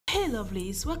Hey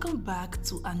lovelies, welcome back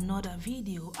to another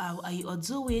video. How are you all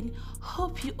doing?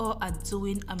 Hope you all are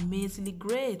doing amazingly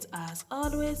great. As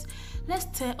always, let's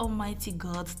tell Almighty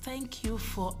God thank you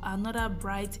for another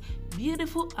bright,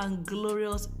 beautiful and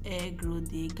glorious hair growth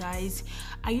day. Guys,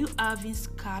 are you having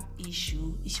scalp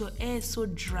issue? Is your hair so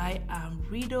dry and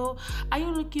brittle? Are you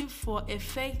looking for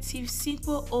effective,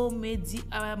 simple homemade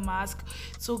DIY mask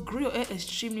to grow your hair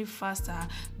extremely faster?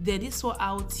 Then this one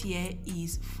out here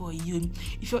is for you.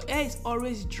 If your hair is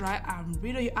always dry and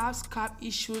brittle, you have scalp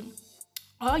issue,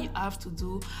 all you have to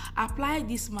do, apply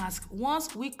this mask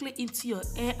once weekly into your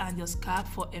hair and your scalp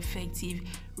for effective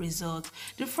results.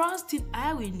 The first thing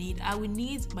I will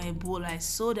need my bowl like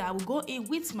soda. I will go in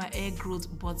with my hair growth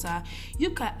butter.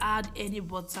 You can add any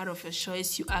butter of your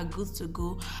choice. You are good to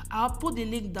go. I'll put the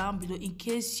link down below in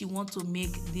case you want to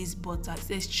make this butter. It's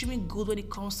extremely good when it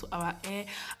comes to our hair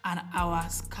and our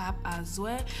scalp as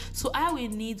well. So I will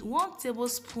need 1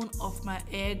 tablespoon of my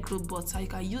hair growth butter. You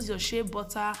can use your shea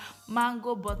butter,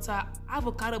 mango butter,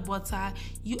 avocado butter.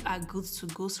 You are good to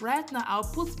go. So right now I'll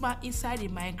put mine inside the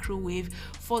microwave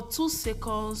for 2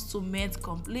 seconds to melt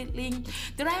completely.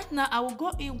 Then right now I will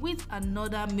go in with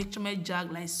another measurement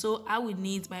jug like so. I will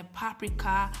need my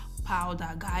paprika powder.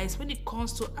 Guys, when it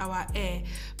comes to our hair,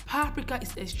 paprika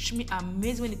is extremely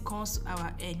amazing when it comes to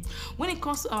our hair. When it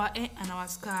comes to our hair and our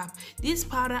scalp, this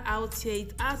powder out here,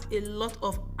 it has a lot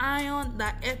of iron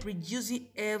that help reducing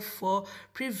hair fall,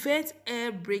 prevent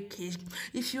hair breakage.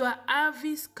 If you are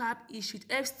having scalp issue, it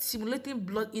helps stimulating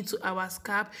blood into our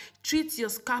scalp, treat your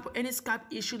scalp or any scalp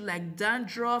issue like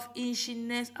dandruff,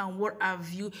 itchiness and what have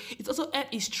you. It also helps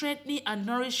in strengthening and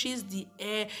nourishes the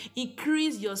hair,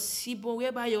 increase your sebum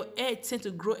whereby your hair tends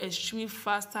to grow extremely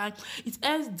faster. It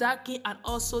helps darken and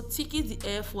also thicken the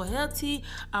hair for healthy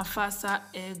and faster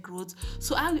hair growth.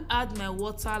 So I will add my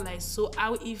water like so. I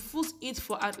will infuse it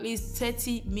for at least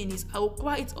 30 minutes. I will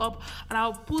cover it up and I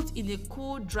will put in a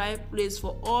cool dry place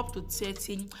for up to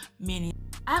 30 minutes.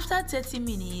 After 30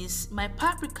 minutes, my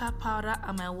paprika powder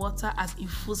and my water has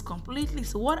infused completely.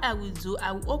 So what I will do,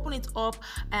 I will open it up.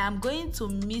 I am going to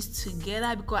mix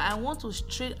together because I want to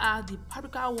strain out the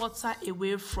paprika water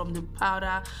away from the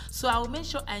powder. So I will make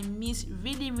sure I mix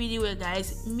really well,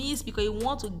 guys. Mix because you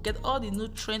want to get all the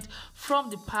nutrients from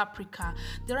the paprika.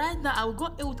 Then right now I will go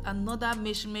in with another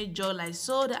measurement jar like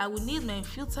so. That I will need my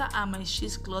filter and my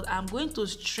cheesecloth. I'm going to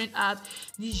strain out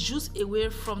the juice away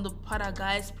from the powder,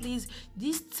 guys. Please,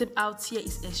 this tip out here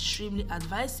is extremely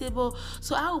advisable.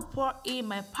 So I will pour in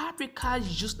my paprika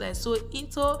juice like so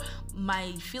into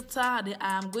my filter. Then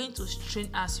I am going to strain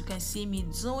as you can see me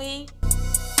doing.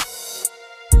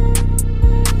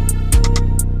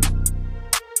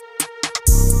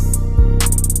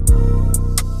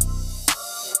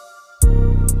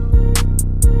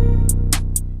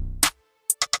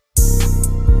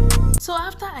 So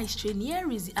after I strain,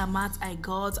 here is the amount I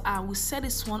got. I will set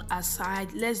this one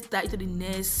aside. Let's dive into the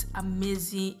next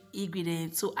amazing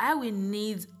ingredient. So I will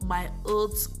need my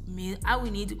oatmeal. I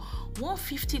will need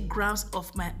 150 grams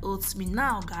of my oatmeal.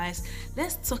 Now guys,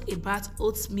 let's talk about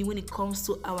oatmeal when it comes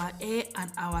to our hair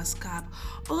and our scalp.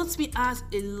 Oatmeal has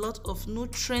a lot of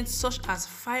nutrients such as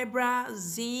fiber,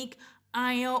 zinc,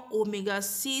 iron,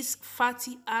 omega-6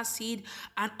 fatty acid,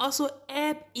 and also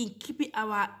help in keeping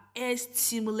our hair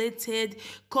stimulated,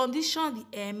 condition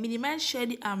the hair, minimize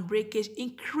shedding and breakage,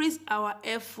 increase our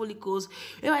hair follicles,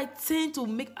 where I tend to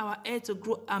make our hair to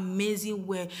grow amazing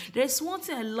well. There's one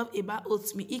thing I love about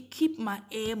oatmeal, it keeps my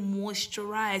hair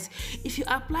moisturized. If you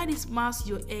apply this mask to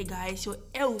your hair, guys, your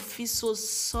hair will feel so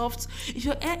soft. If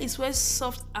your hair is well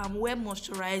soft and well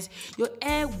moisturized, your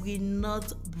hair will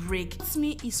not break.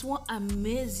 Oatmeal is one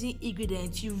amazing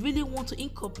ingredient you really want to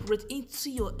incorporate into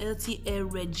your healthy hair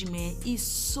regimen. It's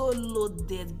so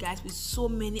loaded, guys, with so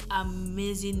many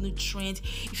amazing nutrients.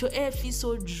 If your hair feels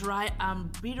so dry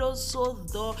and brittle, so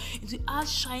dull, it will add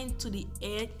shine to the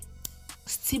hair,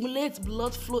 stimulate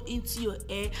blood flow into your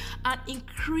hair and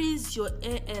increase your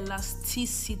hair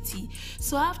elasticity.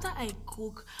 So after I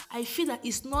cook, I feel that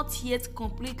it's not yet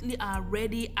completely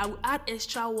ready. I will add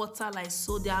extra water like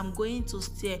so that I'm going to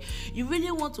stir. You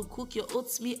really want to cook your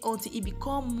oatmeal until it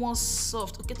becomes more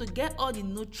soft, okay, to get all the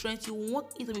nutrients. You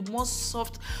want it to be more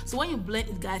soft, so when you blend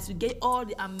it, guys, you get all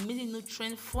the amazing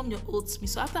nutrients from your oatmeal.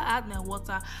 So after I add my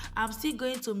water, I'm still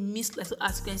going to mix like so,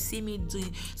 as you can see me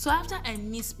doing. So after I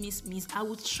mix, I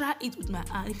will try it with my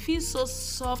hand. It feels so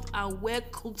soft and well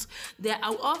cooked. Then I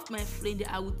will off my flame. Then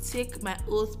I will take my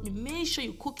oatmeal. Make sure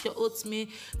you cook your oatmeal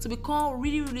to become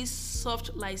really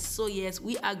soft like so. Yes,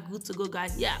 we are good to go,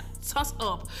 guys. Yeah, toss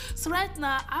up. So right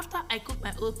now, after I cook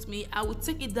my oatmeal, I will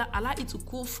take it down, allow it to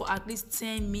cool for at least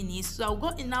 10 minutes. So I'll go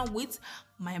in now with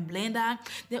my blender.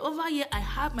 Then over here I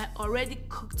have my already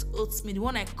cooked oatmeal, the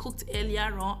one I cooked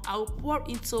earlier on. I'll pour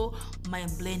into my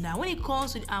blender. When it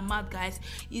comes to the amount, guys,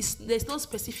 there's no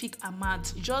specific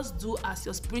amount. Just do as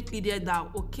your spirit leader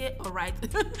down, okay? All right.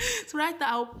 So right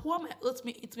now I'll pour my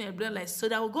oatmeal into my blender like so.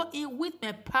 That will go in with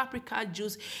my paprika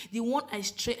juice, the one I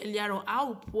strained earlier on. I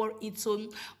will pour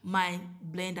into my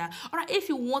blender. All right, if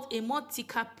you want a more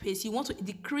thicker paste, you want to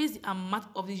decrease the amount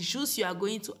of the juice you are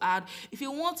going to add. If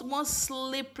you want more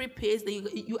slippery paste, then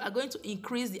you are going to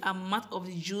increase the amount of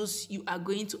the juice you are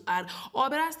going to add. Or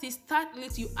better still, start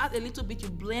little, you add a little bit, you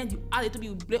blend, you add a little bit,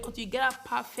 you blend until you get a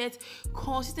perfect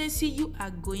consistency you are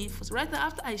going for. So right now,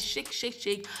 after I shake,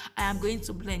 I am going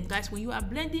to blend. Guys, when you are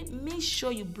blending, make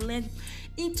sure you blend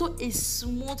into a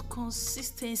smooth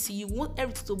consistency. You want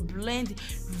everything to blend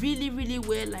really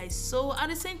well like so. At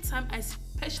the same time, I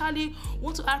especially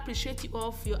want to appreciate you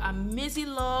all for your amazing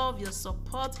love, your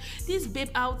support. This babe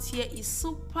out here is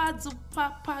super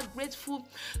duper grateful.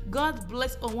 God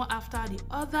bless on one after the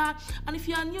other. And if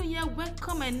you are new here,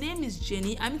 welcome. My name is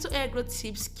Jenny. I'm into hair growth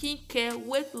tips, skincare,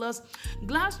 weight loss.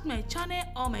 Glad to my channel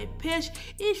on my page.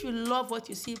 If you love what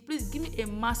you see, please give me a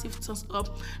massive thumbs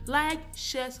up. Like,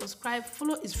 share, subscribe,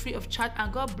 follow is free of charge,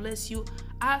 and God bless you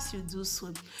as you do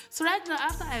so. So right now,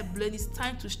 after I blend, it's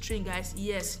time to strain, guys.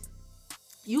 Yes,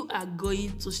 you are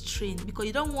going to strain because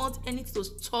you don't want anything to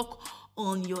stuck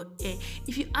on your hair.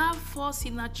 If you have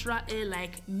fussy natural hair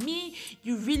like me,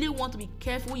 you really want to be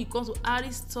careful when you come to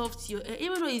adding stuff to your hair.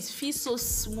 Even though it feels so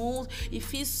smooth, it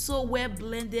feels so well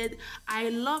blended, I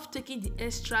love taking the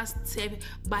extra step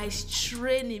by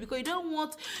straining because you don't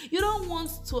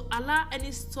want to allow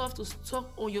any stuff to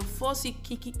stuck on your fussy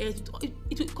kinky hair.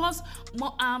 It will cause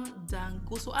more harm than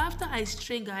good. So after I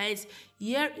strain, guys,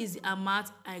 here is the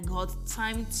amount I got.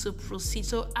 Time to proceed.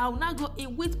 So I'll now go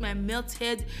in with my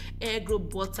melted egg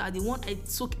butter, the one I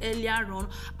took earlier on.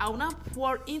 I will now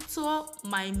pour into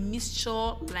my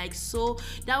mixture like so.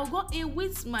 That will go in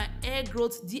with my hair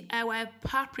growth DIY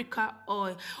paprika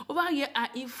oil. Over here I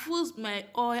infused my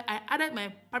oil. I added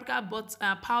my paprika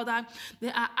powder.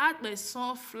 Then I add my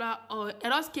sunflower oil. I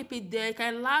just keep it there. It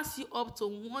can last you up to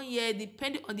 1 year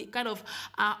depending on the kind of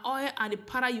oil and the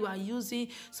powder you are using.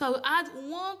 So I will add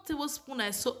 1 tablespoon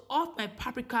or so of my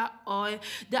paprika oil.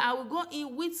 Then I will go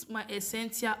in with my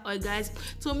essential oil, guys.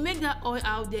 To make that oil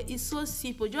out there, it's so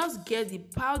simple. Just get the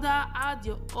powder, add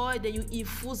your oil, then you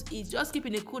infuse it. Just keep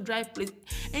in a cool dry place.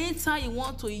 Anytime you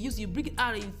want to use, you bring it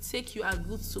out and you take, you are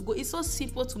good to go. It's so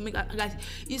simple to make, guys.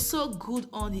 It's so good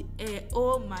on the air.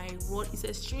 Oh my word, it's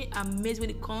extremely amazing when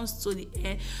it comes to the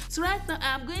air. So right now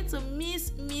I'm going to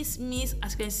mix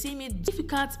as you can see me. If you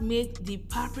can't make the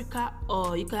paprika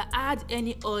oil, you can add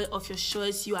any oil of your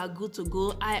choice. You are good to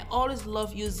go. I always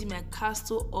love using my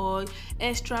castor oil,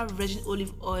 extra virgin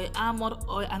olive oil, almond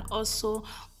oil, and also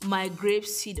my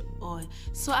grapeseed oil.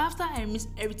 So after I mix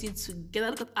everything together,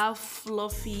 look at how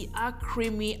fluffy, how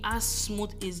creamy, how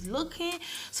smooth it's looking.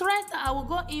 So right now I will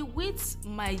go in with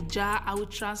my jar. I will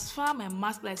transfer my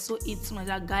mask like so into my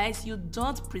jar. Guys, you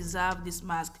don't preserve this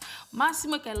mask.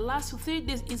 Maximum can last you 3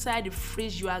 days inside the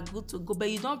fridge. You are good to go,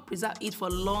 but you don't preserve it for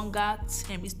longer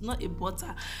time. It's not a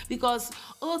butter because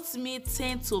oatmeal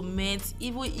tend to melt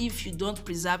even if you don't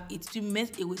preserve it. To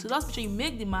melt away. So just make sure you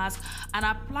make the mask and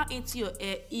apply it to your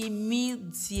hair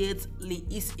immediately.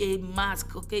 It's a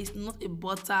mask, okay? It's not a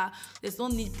butter. There's no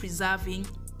need preserving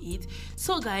it.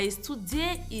 So guys,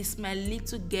 today is my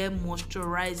little girl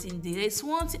moisturizing day. It's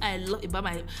one thing I love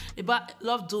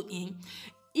about doing.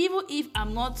 Even if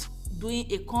I'm not doing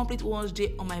a complete wash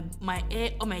day on my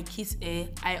hair or my kids' hair,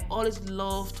 I always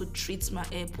love to treat my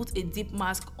hair, put a deep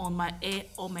mask on my hair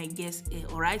or my guest's hair.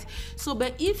 All right, so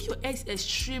but if your hair is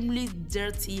extremely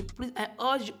dirty, please, I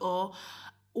urge you all,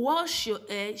 wash your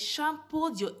hair,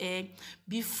 shampoo your hair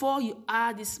before you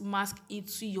add this mask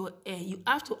into your hair. You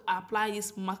have to apply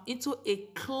this mask into a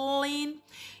clean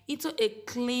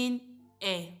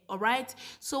hair. All right,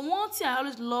 so one thing I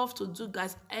always love to do,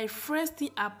 guys, I first thing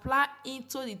apply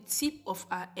into the tip of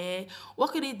our hair,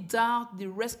 working it down the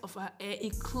rest of our hair,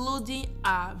 including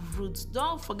our roots.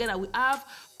 Don't forget that we have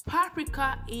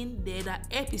paprika in there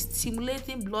that help is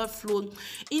stimulating blood flow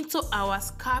into our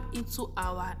scalp, into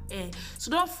our hair.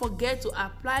 So don't forget to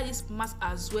apply this mask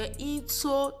as well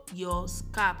into your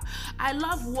scalp. I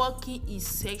love working in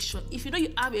section. If you know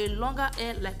you have a longer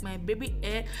hair like my baby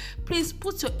hair, please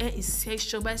put your hair in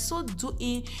section. By so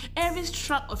doing, every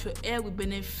strand of your hair will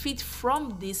benefit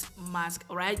from this mask.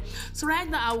 All right, so right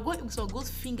now I will go with some good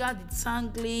finger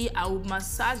detangling. I will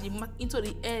massage the mask into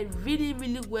the hair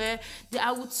really well. Then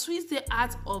I will twist the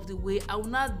out of the way. I will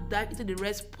not dive into the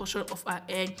rest portion of our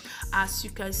hair as you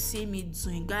can see me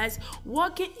doing. Guys,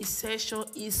 working in session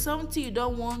is something you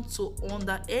don't want to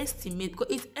underestimate because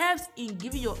it helps in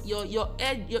giving your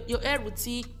hair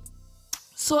routine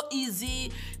so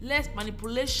easy, less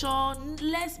manipulation,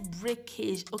 less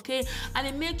breakage, okay, and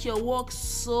it make your work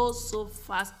so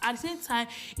fast. At the same time,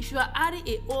 if you are adding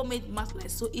a homemade mask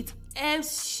like so, it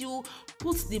helps you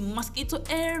put the mask into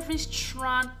every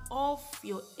strand of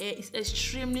your hair. It's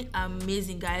extremely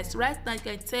amazing, guys. Right now you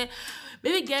can tell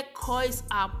baby girl coils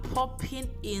are popping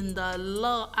in the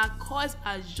law. Our coils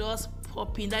are just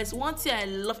popping. That is one thing I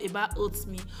love about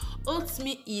oatmeal.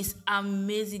 Oatmeal is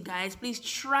amazing, guys. Please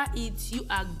try it. You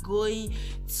are going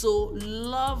to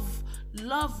love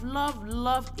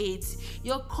it.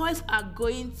 Your coils are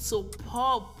going to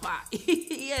pop.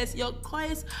 Yes, your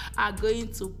coils are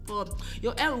going to pop.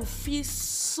 Your hair will feel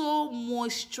so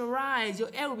moisturized.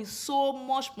 Your hair will be so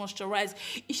much moisturized.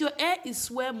 If your hair is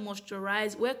well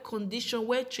moisturized, well conditioned,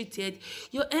 well treated,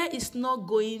 your hair is not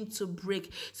going to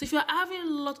break. So if you're having a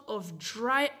lot of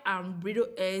dry and brittle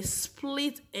hair,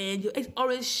 split, and your hair is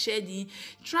always shedding,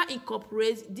 try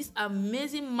incorporate this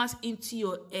amazing mask into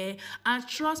your hair, and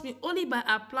trust me, only by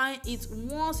applying it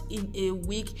once in a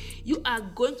week, you are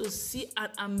going to see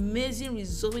an amazing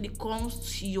result when it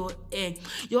comes to your hair.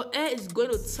 Your hair is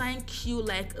going to thank you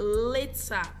like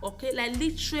later, okay, like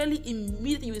literally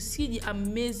immediately you will see the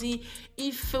amazing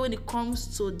effect when it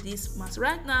comes to this mask.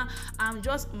 Right now I'm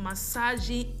just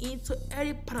massaging into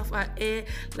every part of our hair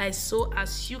like so,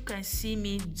 as you can see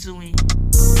me doing.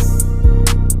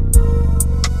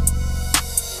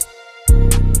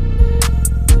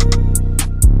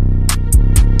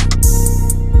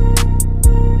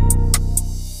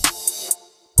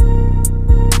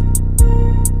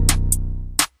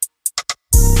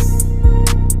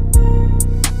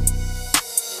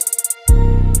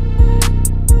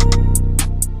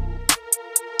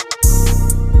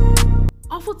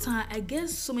 Time I get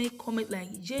so many comments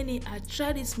like, Jenny, I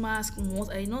tried this mask once,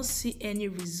 I did not see any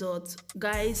result.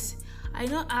 Guys, I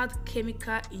don't add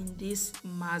chemical in this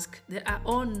mask. They are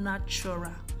all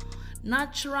natural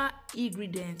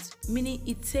ingredients, meaning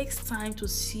it takes time to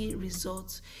see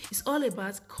results. It's all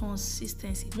about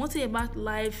consistency. One thing about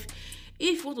life,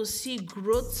 if you want to see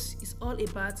growth, it's all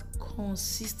about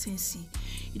consistency.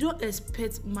 You don't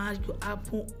expect magic to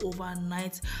happen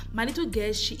overnight. My little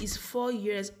girl, she is 4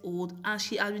 years old and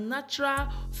she has been natural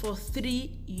for 3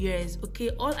 years. Okay,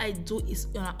 all I do is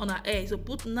on her hair, so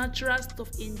put natural stuff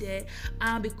in there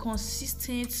and be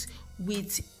consistent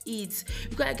with it,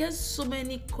 because I get so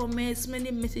many comments, many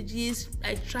messages.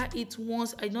 I try it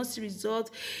once, I don't see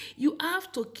result. You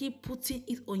have to keep putting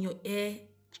it on your hair.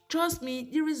 Trust me,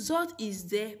 the result is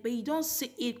there, but you don't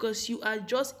see it because you are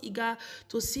just eager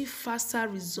to see faster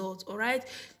results. All right,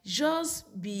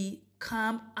 just be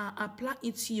calm and apply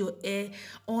it to your hair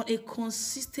on a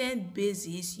consistent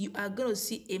basis. You are going to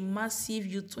see a massive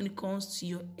youth when it comes to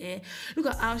your hair. Look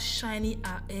at how shiny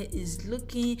our hair is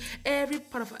looking. Every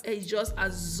part of our hair is just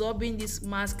absorbing this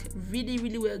mask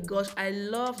really well. Gosh, I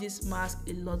love this mask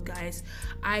a lot, guys.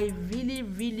 I really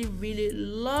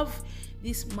love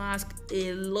this mask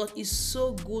a lot. Is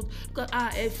so good because our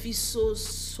hair feels so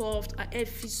soft, our hair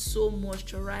feels so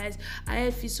moisturized, our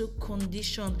hair feels so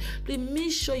conditioned. Please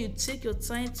make sure you take your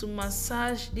time to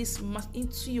massage this mask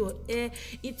into your hair,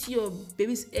 into your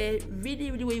baby's hair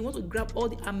really well. You want to grab all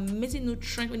the amazing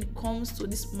nutrients when it comes to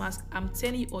this mask. I'm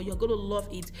telling you, or you're gonna love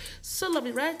it. So love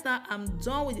it. Right now I'm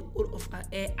done with the whole of our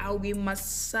hair. I will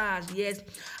massage, yes,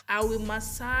 I will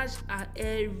massage our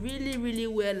hair really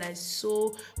well, like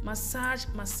so. Massage.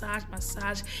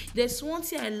 There's one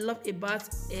thing I love about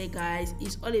hair, guys.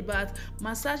 It's all about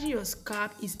massaging your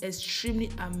scalp. Is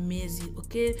extremely amazing.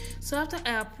 Okay, so after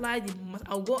I apply the mask,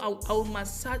 I will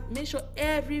massage, make sure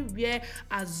everywhere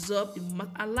absorb the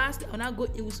mask, and lastly I'll now go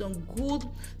in with some good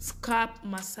scalp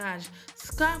massage.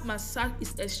 Scalp massage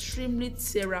is extremely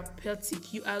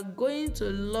therapeutic. You are going to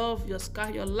love your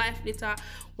scalp, your life later,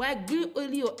 while doing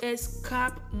only your hair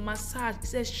scalp massage.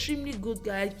 It's extremely good,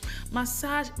 guys.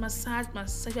 Massage.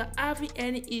 If you're having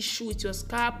any issue with your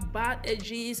scalp, bad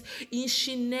edges,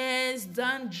 itchiness,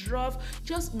 dandruff,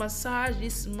 just massage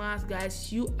this mask,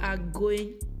 guys. You are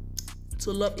going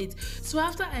to love it. So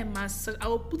after I massage, I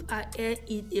will put her hair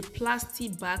in a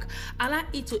plastic bag, allow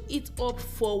it to heat up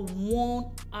for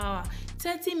 1 hour,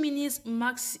 30 minutes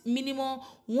max, minimum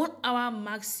 1 hour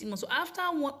maximum. So after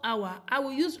 1 hour, I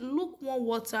will use lukewarm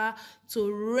water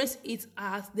to rinse it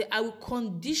out. Then I will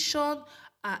condition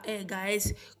our hair,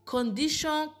 guys.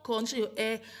 Condition your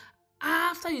hair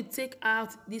after you take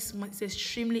out this month is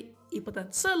extremely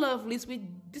important. So lovely,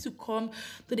 this will come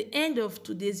to the end of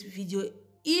today's video.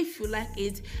 If you like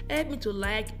it, help me to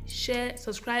like, share,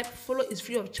 subscribe, follow is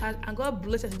free of charge, and God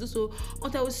bless us to do so.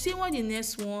 Until I will see you on the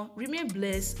next one. Remain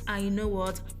blessed, and you know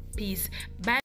what? Peace. Bye.